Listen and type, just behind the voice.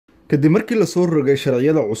kadib markii la soo rogay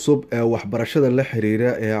sharciyada cusub ee waxbarashada la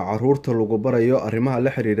xiriira ee caruurta lagu barayo arrimaha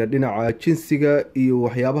la xiriira dhinaca jinsiga iyo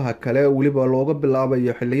waxyaabaha kale waliba looga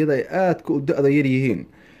bilaabayo xilliyada ay aadka u da'da yar yihiin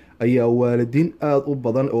ayaa waalidiin aad u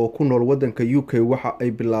badan oo ku nool wadanka UK waxa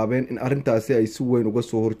ay bilaabeen in arintaasi ay si weyn uga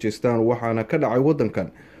soo horjeestaan waxaana ka dhacay wadankan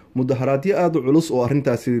mudaharaadyo aad u culus oo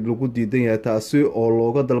arintaasi lagu diidan yahay taasi oo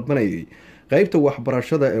looga dalbanayay qeybta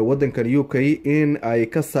waxbarashada ee wadankan UK in ay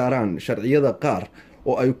ka saaraan sharciyada qaar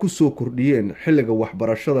oo ay ku soo kordhiyeen xilliga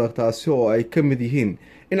waxbarashada taasi oo ay ka mid yihiin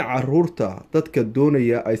in caruurta dadka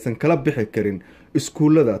doonaya aysan kala bixi karin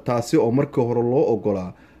iskuulada taasi oo markii hore loo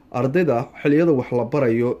ogolaa ardayda xilliyada wax la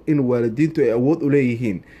barayo in waalidiintu ay awood u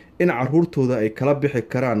leeyihiin in caruurtooda ay kala bixi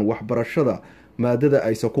karaan waxbarashada maadada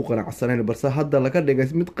aysan ku qanacsaneyn balse hadda laga dhigay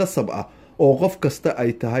mid qasab ah oo qof kasta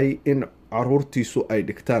ay tahay in caruurtiisu ay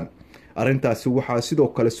dhigtaan arintaasi waxaa sidoo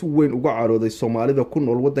kale si weyn uga carooday Soomaalida ku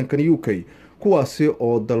nool wadankan UK kuwaasi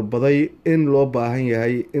oo dalbaday in loo baahan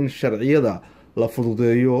yahay in sharciyada la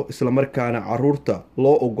fududeeyo isla markaana caruurta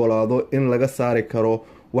loo ogolaado in laga saari karo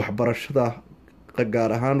waxbarashada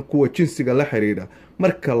gaar ahaan kuwa jinsiga la xiriira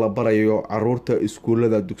marka la barayo caruurta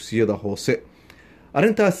iskuulada dugsiyada hoose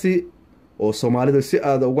arintaasi oo Soomaalida si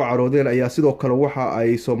aad uga caroodeen ayaa sidoo kale waxa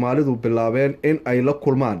ay Soomaalidu bilaabeen in ay la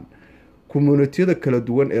kulmaan community-da kala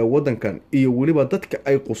duwan ee wadankan iyo waliba dadka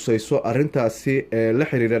ay qusayso arintaasi ee la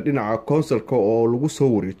xiriira dhinaca councilka oo lagu soo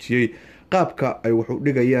wareejiyay qaabka ay wax u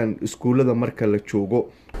dhigayaan iskuulada marka la joogo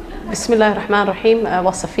بسم الله الرحمن الرحيم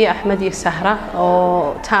وصفية أحمد يسهرة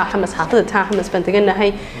وتاع حمس حافظة تاع حمس بنتجنا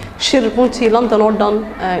هاي شر بنتي لندن أردن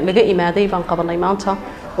لقى إمادي بان قبل نيمانتا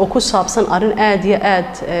وكل صابسن أرن آد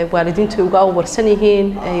والدين توجا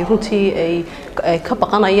ورسنيهين يرنتي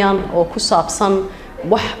كبقنا يان وكل صابسن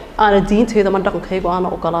wax aan diinteeda ma dhaqankaygu aan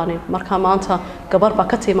ogolaanin marka maanta gabar ba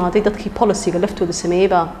ka timaaday dadkii policy-ga laftooda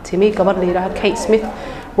sameeyay timi gabar la yiraahdo Kate Smith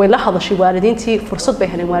way la hadashay waalidiintii fursad bay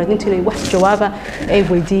heleen waalidiintii inay wax jawaaba ay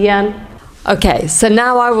weydiiyaan. Okay, so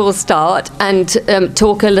now I will start and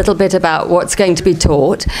talk a little bit about what's going to be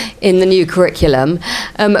taught in the new curriculum.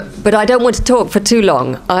 But I don't want to talk for too long.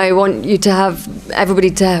 I want you to have everybody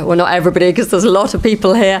to, well, not everybody because there's a lot of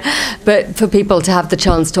people here, but for people to have the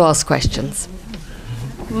chance to ask questions.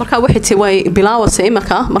 marka waxay way bilaawaysaa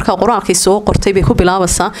marka qoraalkii soo qortay bay ku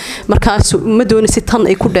bilaawaysaa markaas ma doonaysid tan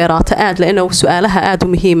ay ku dheeraato aad la inuu su'aalaha aad u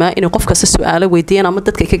muhiim ah in qof kasta su'aalo weydiiyaan ama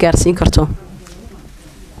dadka ka gaarsiin karto.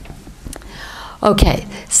 Okay,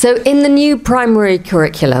 so in the new primary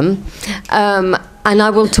curriculum, and I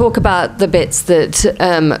will talk about the bits that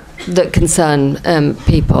that concern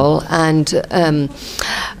people, and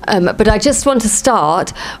but I just want to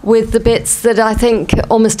start with the bits that I think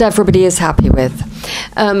almost everybody is happy with,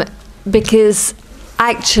 because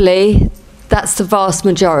actually that's the vast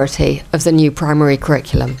majority of the new primary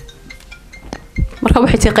curriculum. marka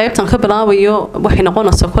waxay qaybtan ka bilaabayo waxay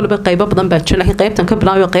noqonaysaa kulba qaybo badan baa jira laakiin qaybtan ka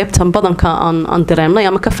bilaabayo qaybtan badanka aan dareemnay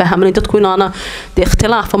ama ka fahamnay dadku inaana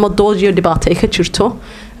ikhtilaaf ama dood iyo dhibaato ay ka jirto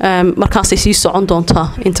markaas ay sii socon doontaa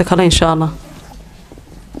inta kale insha Allah.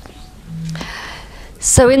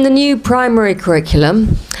 So in the new primary curriculum,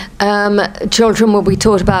 children will be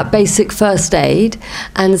taught about basic first aid,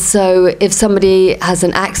 and so if somebody has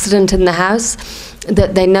an accident in the house,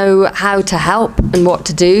 that they know how to help and what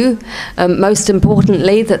to do. Most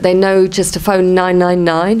importantly, that they know just to phone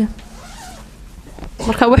 999.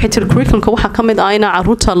 marka waxay tir curriculumka waxa kamid ah in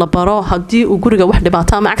caruurta la baro hadii uu guriga wax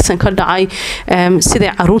dhibaato ama accident ka dhacay sida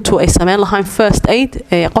caruurtu ay sameyn lahayn first aid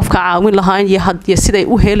qofka caawin lahayn iyo sida ay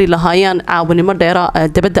u heli lahaayeen caawinimo dheera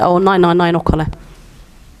dabada oo 999 oo kale.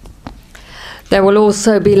 There will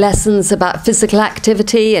also be lessons about physical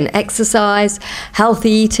activity and exercise, healthy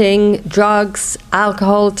eating, drugs,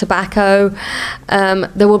 alcohol, tobacco.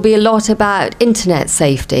 There will be a lot about internet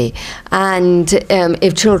safety, and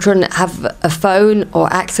if children have a phone or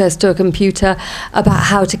access to a computer, about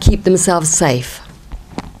how to keep themselves safe.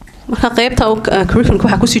 marka qaybta curriculumka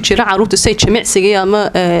waxa ku sii jira caruurta say jimicsiga ama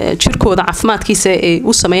jirkooda caafimaadkiisa ay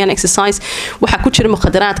u sameeyaan exercise waxa ku jira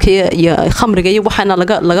mukhadaraadka iyo khamriga iyo waxana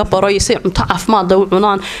laga baro iyo say cunto caafimaad u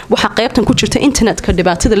cunaan waxa qaybtan ku jirta internetka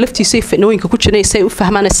dhibaatada laftiisa iyo fitnooyinka ku jira say u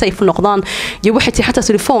fahmaan safe noqdaan iyo waxay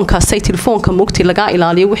xataa telefoonka mugti laga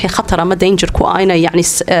ilaaliyo wixii khatar ama danger ku ah inay yani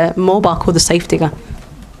mobile-kooda safety-ga.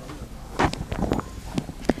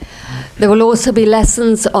 There will also be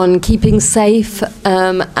lessons on keeping safe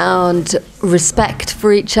and respect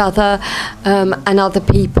for each other and other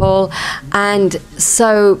people. And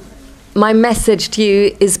so my message to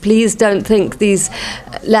you is please don't think these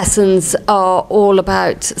lessons are all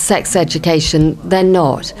about sex education. They're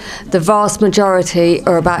not. The vast majority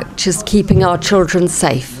are about just keeping our children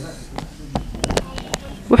safe.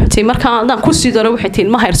 waxay markaa aan ku sii daro waxay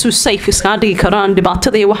ilmaha yar suu safe iska dhigi karaan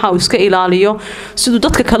dhibaatada iyo waxa uu iska ilaaliyo sidoo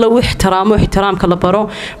dadka kale u ixtiraamka la baro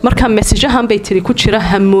marka messageahan bay tiri ku jira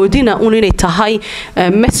hamoodina inay tahay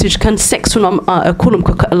message kan sex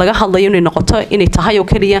kulumka laga hadlayo inay noqoto inay tahay oo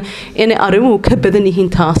kaliya inay arrimuhu ka badan yihiin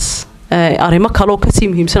taas arrimo kale oo ka sii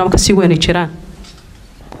muhiimsan ama ka sii weyn jiraan.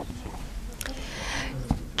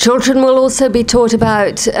 Children will also be taught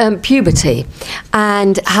about puberty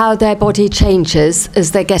and how their body changes as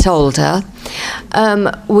they get older.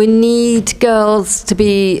 We need girls to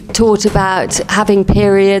be taught about having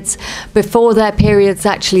periods before their periods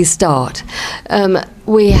actually start.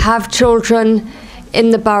 We have children in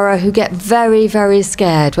the borough who get very, very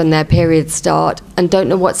scared when their periods start and don't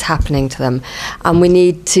know what's happening to them. And we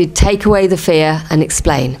need to take away the fear and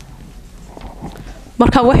explain.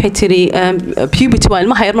 marka waxay tiri puberty waa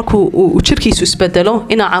ilmaha yar markuu uu jirkiisu isbedelo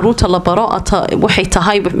ina caruurta la baro waxay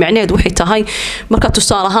tahay macnaheedu waxay tahay marka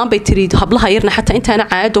tusaale ahaan bay tiri hablaha yarna xataa intaana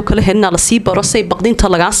caad oo kale helna la sii baro say baqdinta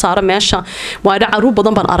laga saaro meesha waa caruur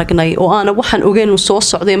badan baan aragnay oo aan waxaan ogeyn soo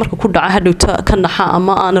socday marka ku dhaca hadhowta ka naxa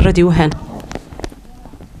ama aan ready u ahayn.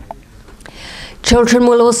 Children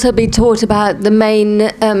will also be taught about the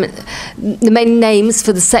main names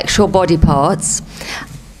for the sexual body parts.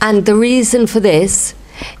 And the reason for this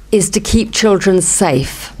is to keep children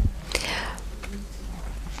safe.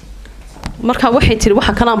 marka waxay tiri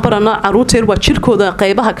waxa kala barana caruurta yar waa jirkooda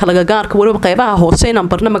qaybaha kala gaarka waliba qaybaha hoose inaan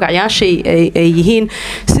barna magacayaashay ay yihiin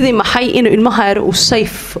sidii maxay inuu ilmaha yar uu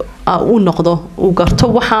safe u noqdo uu garto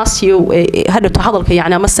waxaas iyo hadda hadalka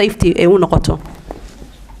yani ama safety ay u noqoto.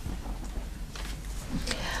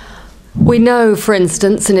 We know, for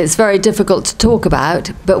instance, and it's very difficult to talk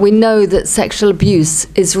about, but we know that sexual abuse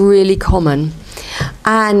is really common.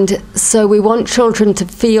 And so we want children to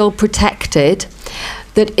feel protected,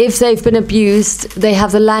 that if they've been abused, they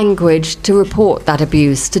have the language to report that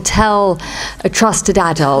abuse, to tell a trusted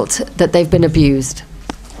adult that they've been abused.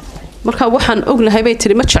 marka waxaan ognahay bay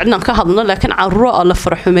tiri ma jeclaan ka hadlno laakiin caruur la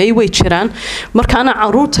farxumeey way jiraan marka ana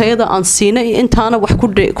caruurtayada aan siinay intaana wax ku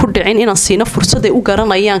dhicin inaan siino fursad ay u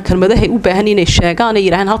garanayaan kelmadaha ay u baahan inay sheegaan ay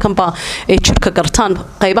yiraahdaan halkan ba ay jirka gartaan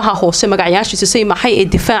qaybaha hoose magacayaashiisa say maxay ay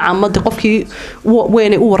difaac ama qofkii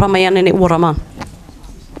weyn ay u waramayaan inay u waramaan.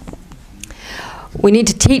 We need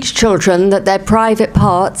to teach children that their private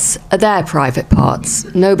parts are their private parts,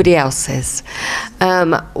 nobody else's.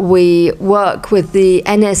 We work with the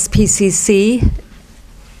NSPCC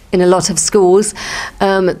in a lot of schools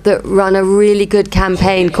that run a really good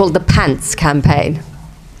campaign called the PANTS campaign.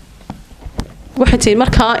 waxay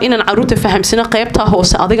markaa inaan caruurta fahamsana qaybta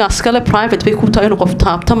hoose adiga askale private bay ku tahay inuu qof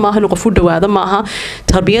taabta maaha inuu qof u dhawaado maaha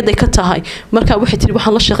tarbiyad ay ka tahay marka waxay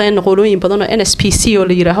waxaan la shaqeynaa qolooyin badan oo NSPC oo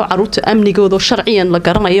la yiraahdo caruurta amnigooda sharciyan la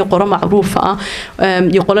garanayo qoro macruuf ah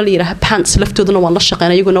iyo qolo la yiraahdo PANTS laftooduna waan la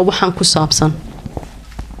shaqeynaa iyaguna waxaan ku saabsan.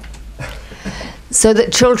 So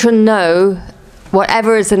that children know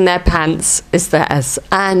whatever is in their pants is theirs,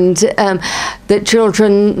 and that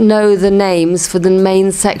children know the names for the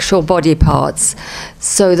main sexual body parts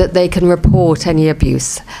so that they can report any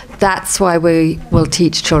abuse. That's why we will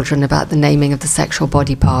teach children about the naming of the sexual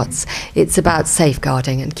body parts. It's about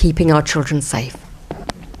safeguarding and keeping our children safe.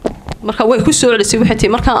 marka way ku soo celisay waxay tii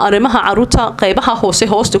marka arimaha caruurta qaybaha hoose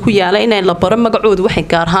hoosta ku yaala inay la baro magacooda waxay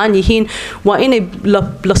gaar ahaan yihiin waa inay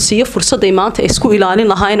la siiyo fursad ay maanta isku ilaalin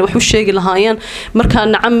lahaayeen wax u sheegi lahaayeen marka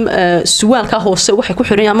nacam suwaalka hoose waxay ku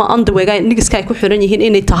xiran ama underwear nigiska ay ku xiran yihiin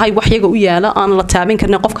inay tahay wax yaga u yaala aan la taabin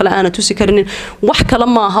karin qof kale aan tusi karin wax kale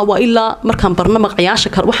ma aha waa ilaa markaan barna magacayaasha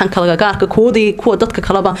kale waxaan kala gaarka koodii kuwa dadka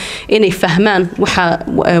kaleba inay fahmaan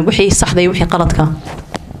wixii saxday wixii qaladka.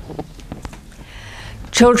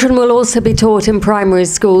 Children will also be taught in primary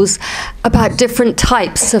schools about different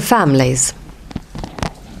types of families.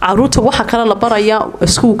 caruurta waxa kale la baraya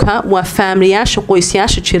iskuulka waa familiyaasha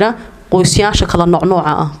qoysyaasha jira qoysyaasha kala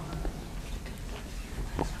nooca ah.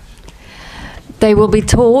 They will be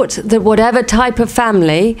taught that whatever type of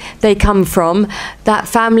family they come from, that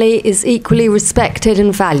family is equally respected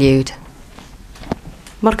and valued.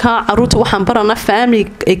 marka caruurta waxaan baranaa family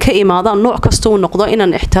ay ka imaadaan nooc kasta oo noqdo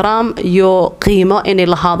inaan ixtiraam iyo qiimo inay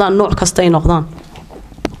lahaadaan nooc kasta ay noqdaan.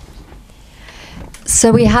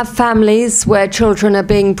 So we have families where children are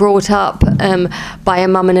being brought up by a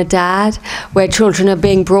mum and a dad, where children are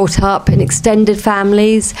being brought up in extended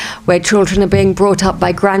families, where children are being brought up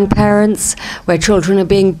by grandparents, where children are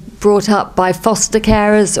being brought up by foster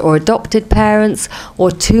carers or adopted parents, or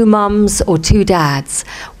two mums or two dads.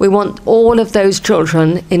 We want all of those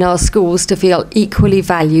children in our schools to feel equally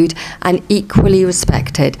valued and equally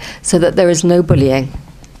respected so that there is no bullying.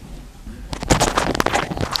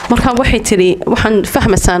 marka waxay tiri waxaan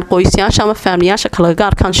fahmaysaan qoysyaasha ama faamiliyaasha kala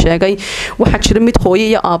gaarkan sheegay waxa jira mid hooyo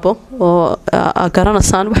iyo aabo oo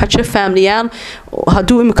garanaysaan waxa jira faamiliyaal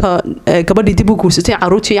haduu imika gabadhii dib u guursatay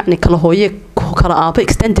caruurtii yani kala hooyo kala aabo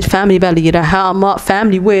extended family baa la yiraahaa ama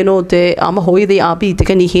family weyn oo de ama hooyadii aabii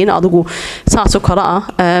degan yihiin adigu saas oo kala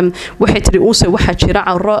waxay tiri uuse waxa jira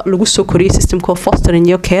carruur lagu soo koriyay systemka fostering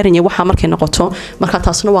iyo caring iyo waxa markay noqoto marka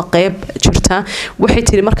taasna waa qayb jirta waxay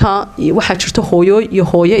tiri marka waxa jirta hooyo iyo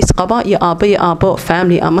hooyo isqaba iyo aabo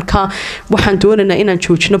family marka waxaan doonaynaa inaan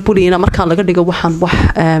joojino bullying marka laga dhigo waxaan wax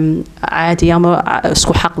caadi ama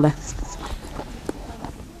isku xaq leh.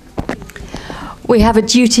 We have a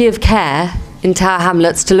duty of care in Tower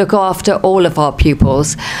Hamlets to look after all of our pupils,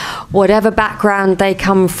 whatever background they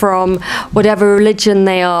come from, whatever religion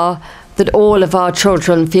they are, that all of our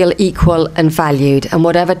children feel equal and valued, and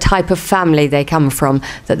whatever type of family they come from,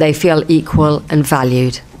 that they feel equal and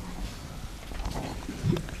valued.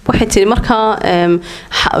 waxay tiri marka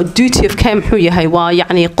duty of care muxuu yahay waa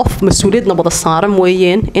yani qof mas'uuliyadna wada saaran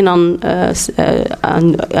weeyeen inaan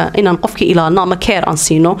qofkii ilaalno ama care aan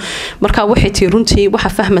siino marka waxay tiri runtii waxa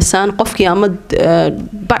fahmasaan qofkii ama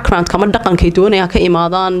background kama dhaqanka doonaya ka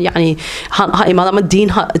imaadaan yani ha imaadaan ama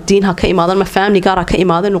diin ha ka imaadaan ma family gaar ka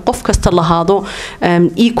imaadaan qof kasta lahaado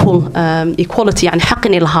equality yani xaq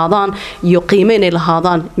inay lahaadaan iyo qiime inay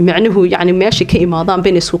lahaadaan macnuhu yani meeshii ka imaadaan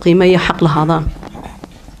bay isku qiime iyo xaq lahaadaan.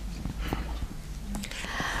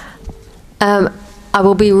 I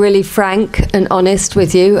will be really frank and honest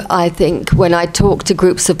with you. I think when I talk to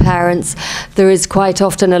groups of parents, there is quite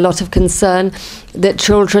often a lot of concern that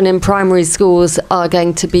children in primary schools are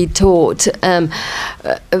going to be taught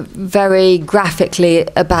very graphically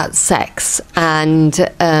about sex, and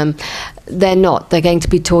they're not. They're going to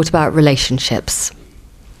be taught about relationships.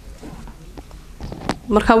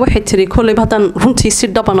 marka waxay tiri kulay hadan runtii si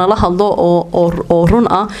dhabana la hadlo oo run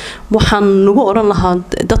waxaan nagu oran lahaa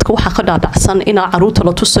dadka waxa ka dhaadhacsan in caruurta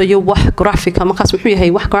la tusayo wax graphic markaas wuxuu yahay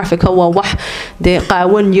wax graphic waa wax de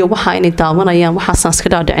qaawan iyo waxa inay daawanayaan waxa saas ka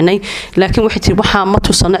dhaadhicinay laakiin waxay tiri waxa ma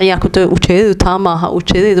tusana ciyaarka ujeedadu taamaha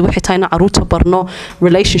ujeedadu waxay tahay in caruurta barno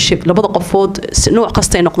relationship labada qofood nooc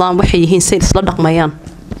kasta ay noqdaan waxay yihiin si isla dhaqmayaan.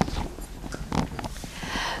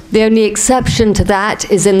 The only exception to that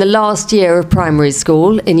is in the last year of primary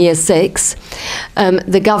school, in year 6,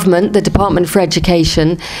 the government, the Department for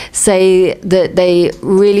Education, say that they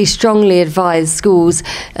really strongly advise schools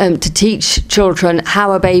to teach children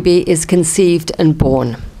how a baby is conceived and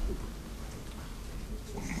born.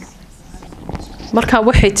 marka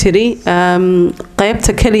waxay tiri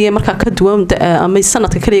qaybta kaliya marka ka duwan ama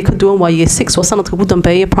sanadka kaliya ka duwan waaye 6 waa sanadka ugu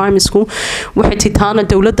dambeeyay primary school waxay titaana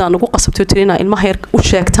dawladda ugu qasabtay tirina ilmaha yar u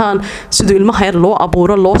sheegtaan sidoo ilmaha yar loo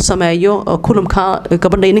abuuro loo sameeyo kulamka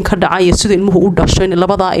gabadha ninka dhacay sidoo ilmuhu u dhasho in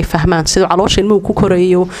labada ay fahmaan sidoo caloosha ilmuhu ku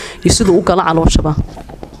korayo iyo sidoo u gala calooshaba.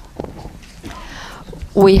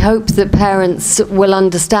 We hope that parents will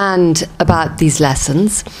understand about these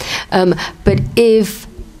lessons, but if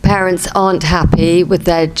parents aren't happy with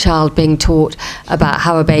their child being taught about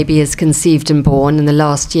how a baby is conceived and born in the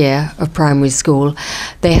last year of primary school,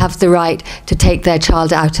 they have the right to take their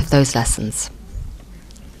child out of those lessons.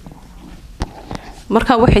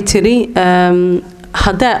 marka waxay tiri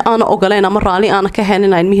hadda aan ogoleen ama raali aan ka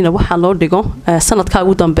helin ilmihina waxa loo dhigo sanadka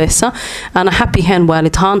ugu dambeeysa ana happy hand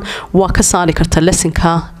waalidhaan waa ka saari karta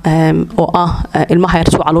lessonka oo ilmaha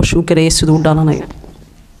yar soo caloosha u galay sidoo u dhalanayo.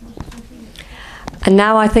 And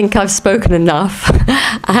now I think I've spoken enough,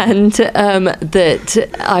 and that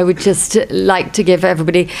I would just like to give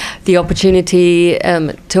everybody the opportunity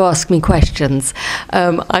to ask me questions.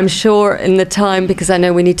 I'm sure in the time, because I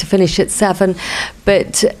know we need to finish at 7,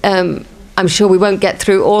 but I'm sure we won't get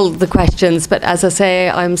through all the questions, but as I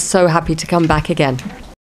say, I'm so happy to come back again.